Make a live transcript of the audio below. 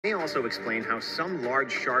They also explain how some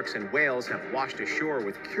large sharks and whales have washed ashore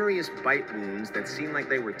with curious bite wounds that seem like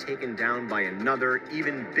they were taken down by another,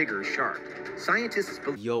 even bigger shark. Scientists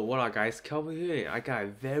believe. Yo, what up guys, Calvin here. I got a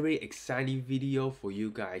very exciting video for you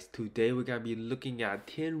guys. Today we're gonna be looking at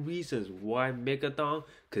 10 reasons why Megalodon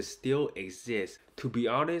could still exist. To be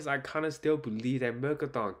honest, I kinda still believe that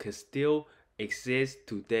Megalodon could still exist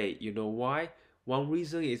today. You know why? One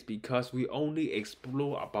reason is because we only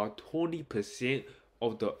explore about 20%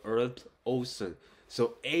 of the Earth's ocean.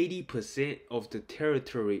 So 80% of the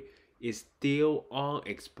territory is still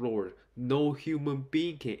unexplored. No human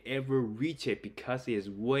being can ever reach it because it is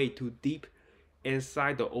way too deep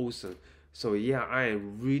inside the ocean. So yeah, I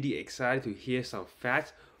am really excited to hear some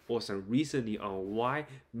facts or some reasoning on why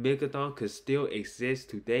Megalodon could still exist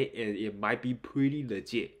today, and it might be pretty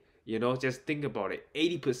legit. You know, just think about it.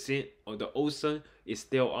 80% of the ocean is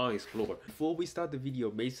still unexplored. Before we start the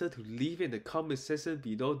video, make sure to leave in the comment section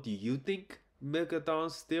below. Do you think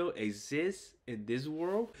Megalodon still exists in this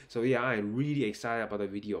world? So yeah, I'm really excited about the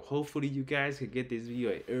video. Hopefully you guys can get this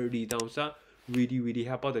video an early thumbs up. Really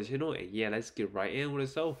help out the channel. And yeah, let's get right in with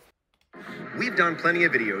the show. We've done plenty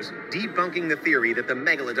of videos debunking the theory that the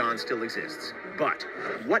Megalodon still exists. But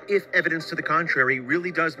what if evidence to the contrary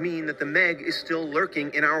really does mean that the Meg is still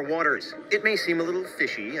lurking in our waters? It may seem a little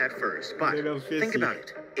fishy at first, but think about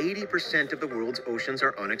it. 80% of the world's oceans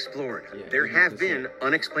are unexplored. Yeah, there 80%. have been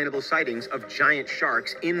unexplainable sightings of giant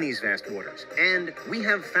sharks in these vast waters. And we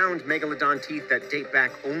have found Megalodon teeth that date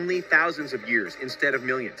back only thousands of years instead of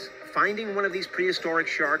millions. Finding one of these prehistoric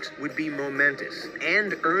sharks would be momentous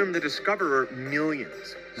and earn the discoverer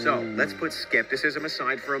millions. So let's put skepticism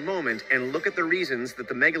aside for a moment and look at the reasons that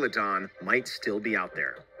the Megalodon might still be out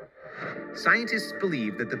there. Scientists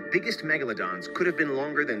believe that the biggest megalodons could have been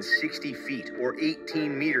longer than 60 feet or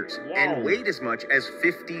 18 meters and weighed as much as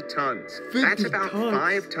 50 tons. 50 That's about tons.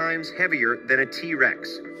 5 times heavier than a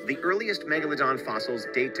T-Rex. The earliest megalodon fossils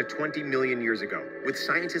date to 20 million years ago, with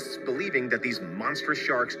scientists believing that these monstrous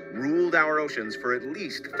sharks ruled our oceans for at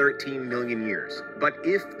least 13 million years. But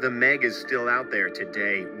if the Meg is still out there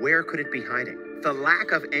today, where could it be hiding? The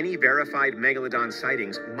lack of any verified megalodon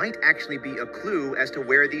sightings might actually be a clue as to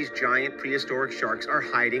where these giant prehistoric sharks are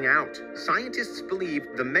hiding out. Scientists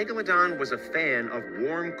believe the megalodon was a fan of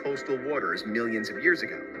warm coastal waters millions of years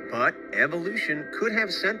ago. But evolution could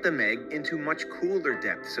have sent the Meg into much cooler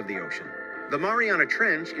depths of the ocean. The Mariana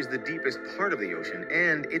Trench is the deepest part of the ocean,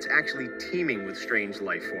 and it's actually teeming with strange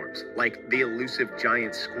life forms, like the elusive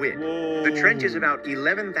giant squid. Whoa. The trench is about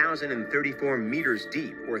 11,034 meters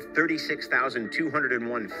deep, or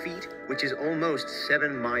 36,201 feet, which is almost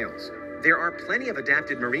 7 miles. There are plenty of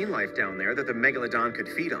adapted marine life down there that the Megalodon could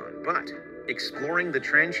feed on, but exploring the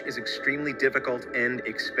trench is extremely difficult and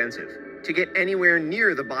expensive. To get anywhere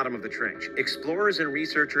near the bottom of the trench, explorers and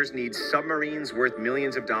researchers need submarines worth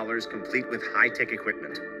millions of dollars, complete with high-tech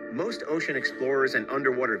equipment. Most ocean explorers and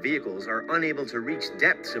underwater vehicles are unable to reach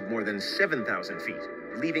depths of more than 7,000 feet,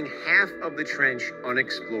 leaving half of the trench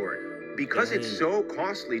unexplored. Because it's so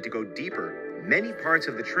costly to go deeper, many parts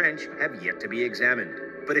of the trench have yet to be examined.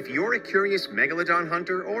 But if you're a curious megalodon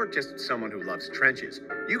hunter or just someone who loves trenches,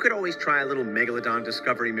 you could always try a little megalodon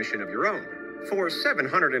discovery mission of your own. For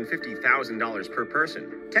 $750,000 per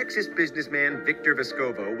person, Texas businessman Victor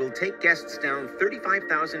Vescovo will take guests down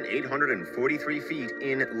 35,843 feet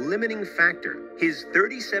in Limiting Factor, his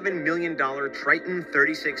 $37 million Triton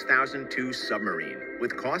 36,002 submarine.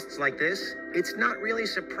 With costs like this, it's not really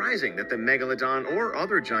surprising that the Megalodon or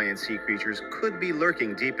other giant sea creatures could be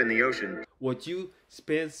lurking deep in the ocean. Would you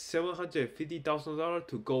spend $750,000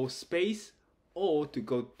 to go space or to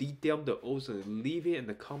go deep down the ocean? Leave it in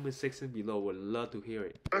the comment section below. Would love to hear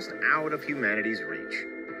it. Just out of humanity's reach.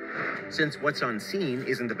 Since what's unseen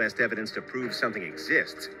isn't the best evidence to prove something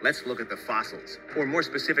exists, let's look at the fossils, or more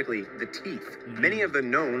specifically, the teeth. Many of the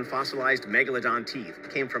known fossilized megalodon teeth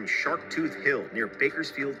came from Sharktooth Hill near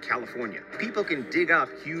Bakersfield, California. People can dig up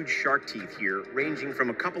huge shark teeth here, ranging from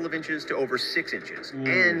a couple of inches to over 6 inches.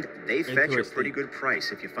 And they fetch a pretty good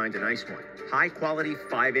price if you find a nice one. High-quality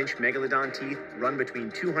 5-inch megalodon teeth run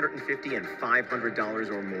between $250 and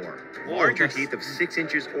 $500 or more. Larger teeth of 6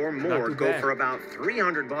 inches or more go for about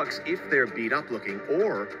 $300 if they're beat up looking,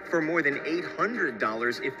 or for more than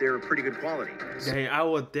 $800 if they're pretty good quality. Dang, I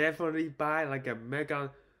would definitely buy like a mega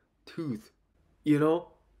tooth. You know,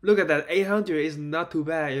 look at that. 800 is not too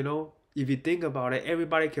bad. You know, if you think about it,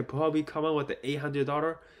 everybody can probably come up with the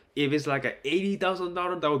 $800. If it's like a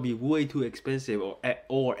 $80,000, that would be way too expensive, or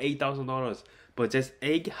 $8,000. But just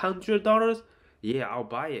 $800, yeah, I'll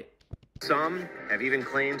buy it. Some have even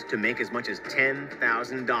claimed to make as much as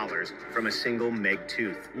 $10,000 from a single meg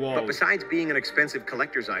tooth. Whoa. But besides being an expensive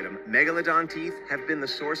collector's item, Megalodon teeth have been the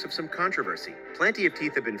source of some controversy. Plenty of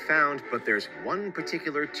teeth have been found, but there's one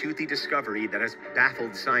particular toothy discovery that has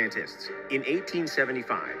baffled scientists. In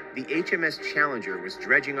 1875, the HMS Challenger was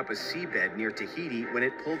dredging up a seabed near Tahiti when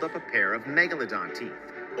it pulled up a pair of Megalodon teeth.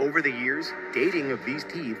 Over the years, dating of these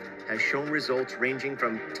teeth has shown results ranging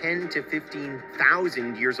from 10 to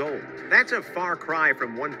 15,000 years old. That's a far cry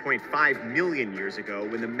from 1.5 million years ago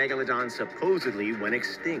when the Megalodon supposedly went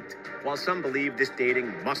extinct. While some believe this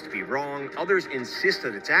dating must be wrong, others insist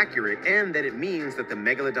that it's accurate and that it means that the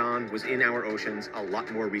Megalodon was in our oceans a lot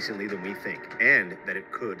more recently than we think, and that it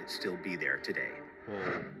could still be there today.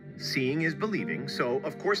 Seeing is believing, so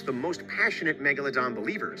of course the most passionate Megalodon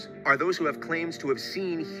believers are those who have claims to have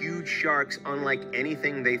seen huge sharks unlike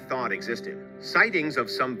anything they thought existed. Sightings of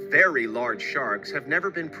some very large sharks have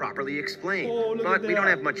never been properly explained, but we don't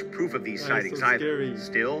have much proof of these sightings either.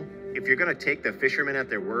 Still, if you're going to take the fishermen at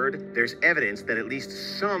their word, there's evidence that at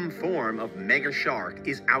least some form of mega shark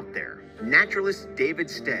is out there. Naturalist David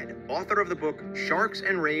Stead, author of the book Sharks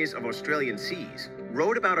and Rays of Australian Seas,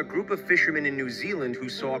 wrote about a group of fishermen in New Zealand who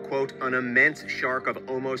saw, quote, an immense shark of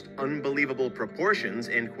almost unbelievable proportions,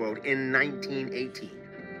 end quote, in 1918.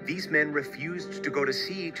 These men refused to go to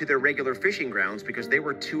sea to their regular fishing grounds because they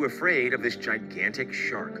were too afraid of this gigantic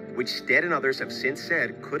shark, which Stead and others have since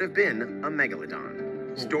said could have been a megalodon.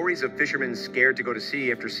 Stories of fishermen scared to go to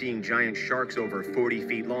sea after seeing giant sharks over 40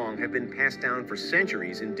 feet long have been passed down for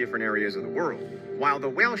centuries in different areas of the world. While the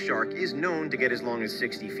whale shark is known to get as long as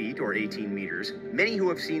 60 feet or 18 meters, many who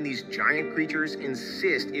have seen these giant creatures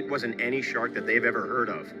insist it wasn't any shark that they've ever heard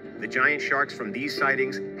of. The giant sharks from these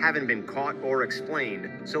sightings haven't been caught or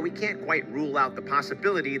explained, so we can't quite rule out the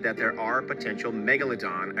possibility that there are potential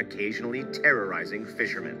megalodon occasionally terrorizing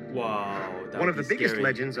fishermen. Wow, One of the biggest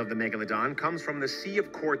legends of the megalodon comes from the Sea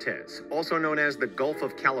of Cortez, also known as the Gulf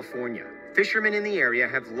of California. Fishermen in the area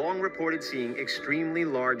have long reported seeing extremely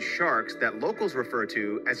large sharks that locals refer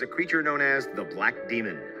to as a creature known as the Black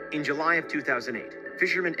Demon. In July of 2008,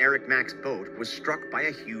 fisherman Eric Mack's boat was struck by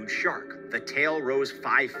a huge shark. The tail rose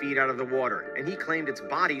 5 feet out of the water, and he claimed its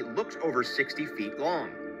body looked over 60 feet long.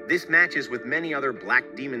 This matches with many other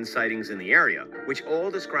black demon sightings in the area, which all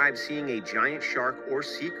describe seeing a giant shark or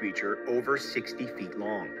sea creature over 60 feet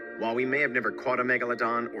long. While we may have never caught a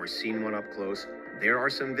megalodon or seen one up close, there are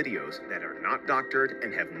some videos that are not doctored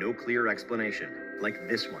and have no clear explanation, like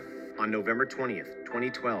this one. On November 20th,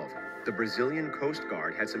 2012, the Brazilian Coast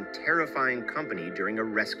Guard had some terrifying company during a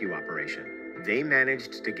rescue operation. They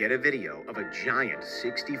managed to get a video of a giant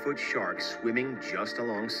 60-foot shark swimming just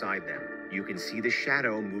alongside them. You can see the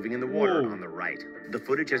shadow moving in the water on the right. The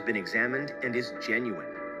footage has been examined and is genuine,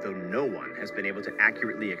 though no one has been able to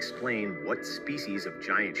accurately explain what species of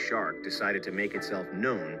giant shark decided to make itself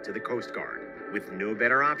known to the Coast Guard. With no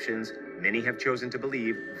better options, many have chosen to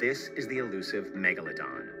believe this is the elusive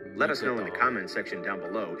megalodon. Let us know in the comments section down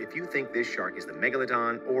below if you think this shark is the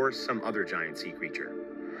megalodon or some other giant sea creature.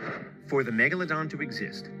 For the megalodon to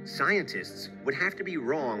exist, scientists would have to be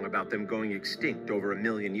wrong about them going extinct over 1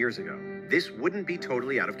 million years ago. This wouldn't be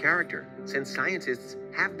totally out of character, since scientists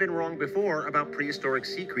have been wrong before about prehistoric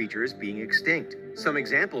sea creatures being extinct. Some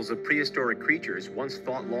examples of prehistoric creatures once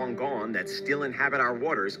thought long gone that still inhabit our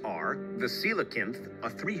waters are the coelacanth, a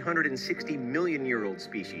 360-million-year-old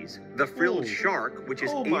species, the frilled shark, which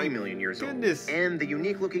is 80 million years old, and the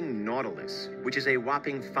unique-looking nautilus, which is a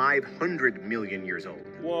whopping 500 million years old.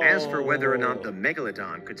 As for whether or not the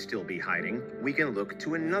megalodon could still be hiding, we can look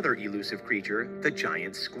to another elusive creature, the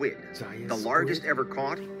giant squid. The largest ever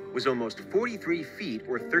caught was almost 43 feet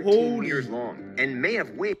or 13 meters long and may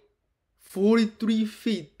have weighed 43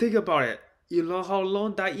 feet. Think about it. You know how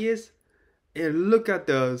long that is? And look at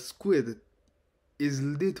the squid. It's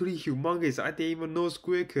literally humongous. I didn't even know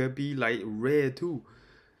squid could be like rare too.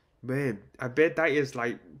 Man, I bet that is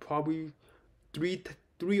like probably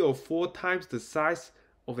three or four times the size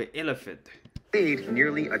of an elephant. Weighed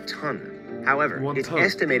nearly a ton. However, it's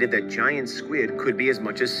estimated that giant squid could be as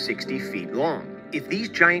much as 60 feet long. If these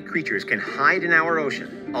giant creatures can hide in our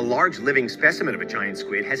ocean, a large living specimen of a giant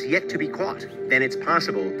squid has yet to be caught, then it's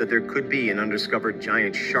possible that there could be an undiscovered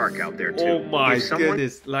giant shark out there too. Oh my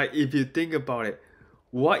goodness, like if you think about it,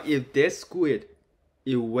 what if that squid,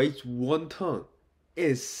 it weighs 1 ton,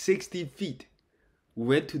 is 60 feet,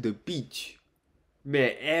 went to the beach?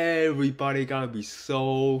 Man, everybody gonna be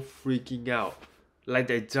so freaking out. Like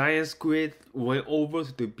the giant squid went over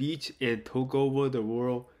to the beach and took over the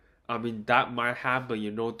world. I mean, that might happen,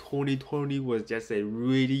 you know. 2020 was just a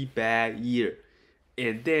really bad year.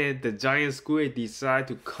 and then the giant squid decide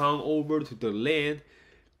to come over to the land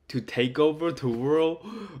to take over the world,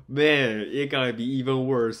 man, it gonna be even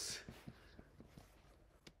worse.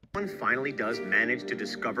 If one finally does manage to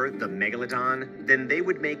discover the Megalodon, then they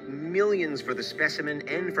would make millions for the specimen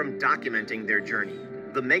and from documenting their journey.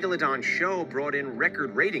 The Megalodon show brought in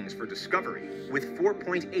record ratings for Discovery, with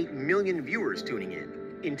 4.8 million viewers tuning in.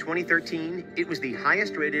 In 2013, it was the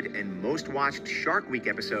highest rated and most watched Shark Week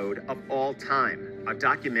episode of all time. A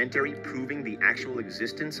documentary proving the actual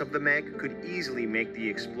existence of the Meg could easily make the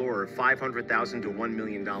Explorer $500,000 to $1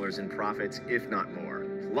 million in profits, if not more.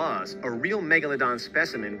 Plus, a real Megalodon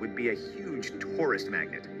specimen would be a huge tourist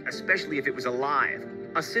magnet, especially if it was alive.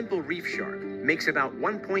 A simple reef shark makes about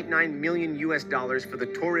 1.9 million US dollars for the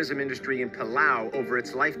tourism industry in Palau over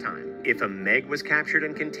its lifetime. If a Meg was captured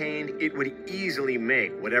and contained, it would easily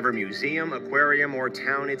make whatever museum, aquarium, or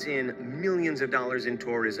town it's in millions of dollars in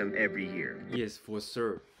tourism every year. Yes, for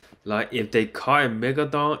sure. Like if they caught a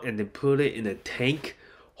Megalodon and they put it in a tank,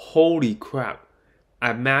 holy crap.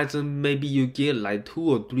 I imagine maybe you get like 2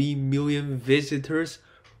 or 3 million visitors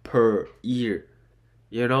per year.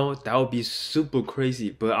 You know, that would be super crazy,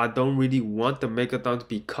 but I don't really want the Megalodon to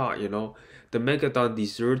be caught, you know. The Megalodon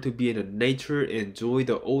deserves to be in the nature, enjoy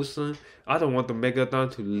the ocean. I don't want the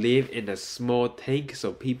Megalodon to live in a small tank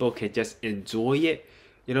so people can just enjoy it.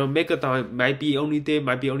 You know, Megalodon might be only there,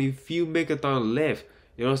 might be only few Megalodon left.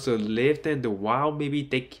 You know, so live in the wild, maybe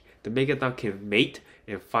the Megalodon can mate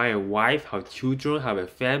and find a wife, have children, have a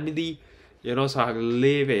family. You know, so I can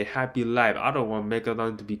live a happy life. I don't want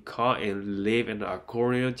Megalodon to be caught and live in an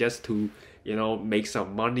aquarium just to, you know, make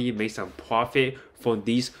some money, make some profit from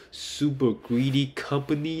these super greedy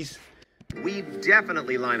companies. We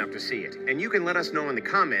definitely line up to see it, and you can let us know in the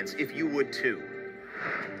comments if you would too.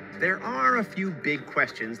 There are a few big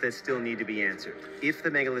questions that still need to be answered. If the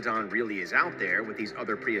Megalodon really is out there with these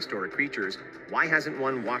other prehistoric creatures, why hasn't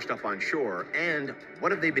one washed up on shore, and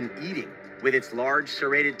what have they been eating? With its large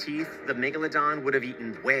serrated teeth, the Megalodon would have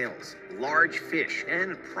eaten whales, large fish,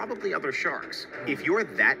 and probably other sharks. If you're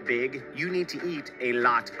that big, you need to eat a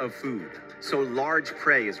lot of food, so large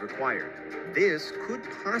prey is required. This could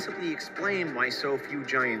possibly explain why so few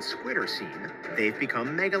giant squid are seen. They've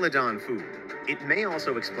become Megalodon food. It may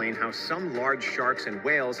also explain how some large sharks and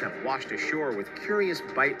whales have washed ashore with curious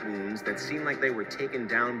bite wounds that seem like they were taken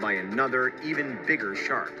down by another, even bigger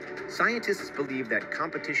shark. Scientists believe that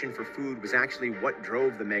competition for food was actually what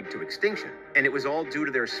drove the Meg to extinction, and it was all due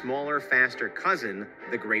to their smaller, faster cousin,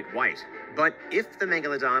 the great white. But if the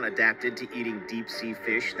Megalodon adapted to eating deep-sea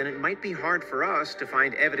fish, then it might be hard for us to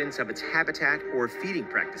find evidence of its habitat or feeding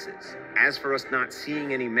practices. As for us not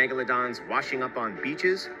seeing any Megalodons washing up on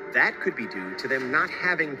beaches, that could be due to them not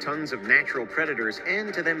having tons of natural predators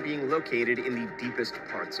and to them being located in the deepest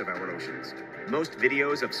parts of our oceans. Most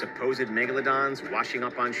videos of supposed Megalodons washing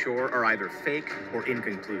up on shore are either fake or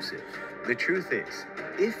inconclusive. The truth is,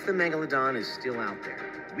 if the Megalodon is still out there,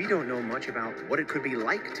 we don't know much about what it could be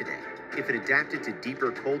like today. If it adapted to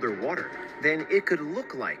deeper, colder water, then it could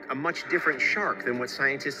look like a much different shark than what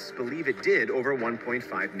scientists believe it did over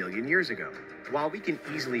 1.5 million years ago. While we can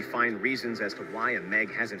easily find reasons as to why a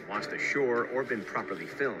Meg hasn't washed ashore or been properly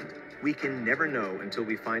filmed, we can never know until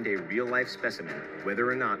we find a real-life specimen whether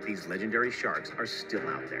or not these legendary sharks are still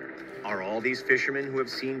out there. Are all these fishermen who have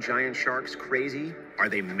seen giant sharks crazy? Are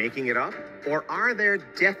they making it up? Or are there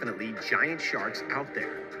definitely giant sharks out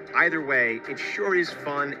there? Either way, it sure is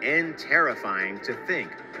fun and terrifying to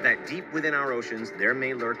think that deep within our oceans there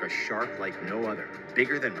may lurk a shark like no other,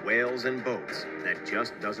 bigger than whales and boats, that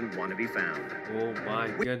just doesn't want to be found. Oh my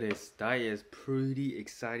goodness, that is pretty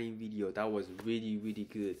exciting video. That was really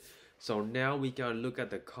good. So now we can look at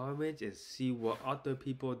the comments and see what other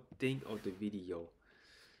people think of the video.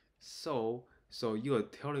 So you are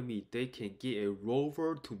telling me they can get a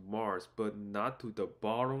rover to Mars but not to the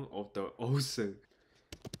bottom of the ocean.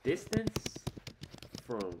 Distance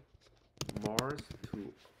from Mars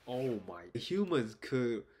to, oh my, the humans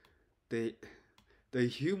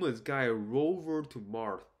got a rover to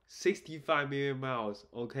Mars 65 million miles,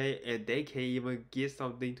 okay, and they can't even get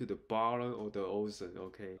something to the bottom of the ocean,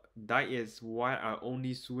 okay. That is why I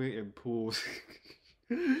only swim in pools.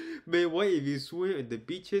 Man, what if you swim in the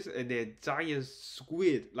beaches and then giant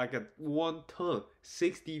squid, like a 1 ton,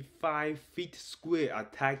 65 feet squid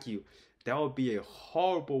attack you? That would be a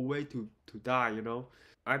horrible way to die, you know?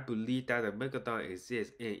 I believe that the Megalodon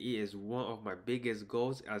exists, and it is one of my biggest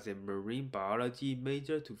goals as a marine biology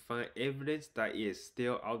major to find evidence that it is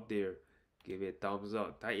still out there. Give it a thumbs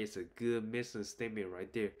up. That is a good mission statement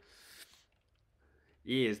right there.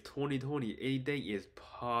 It is 2020. Anything is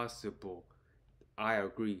possible. I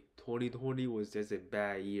agree. 2020 was just a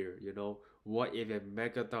bad year, you know? What if a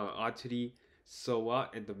Megalodon actually show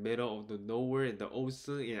up in the middle of the nowhere in the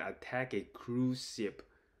ocean and attack a cruise ship?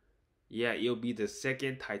 Yeah, it'll be the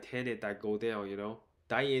second Titanic that go down, you know?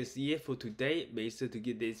 That is it for today. Make sure to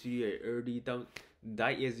give this video an early thumbs.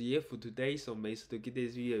 That is it for today, so make sure to give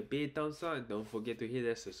this video a big thumbs up and don't forget to hit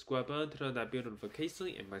that subscribe button, turn on that bell notification,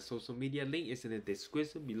 and my social media link is in the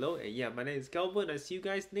description below. And yeah, my name is Calvin, and I'll see you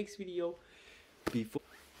guys next video. Before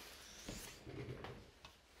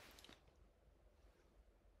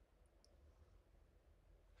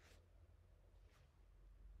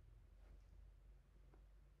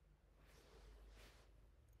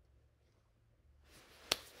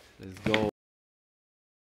let's go.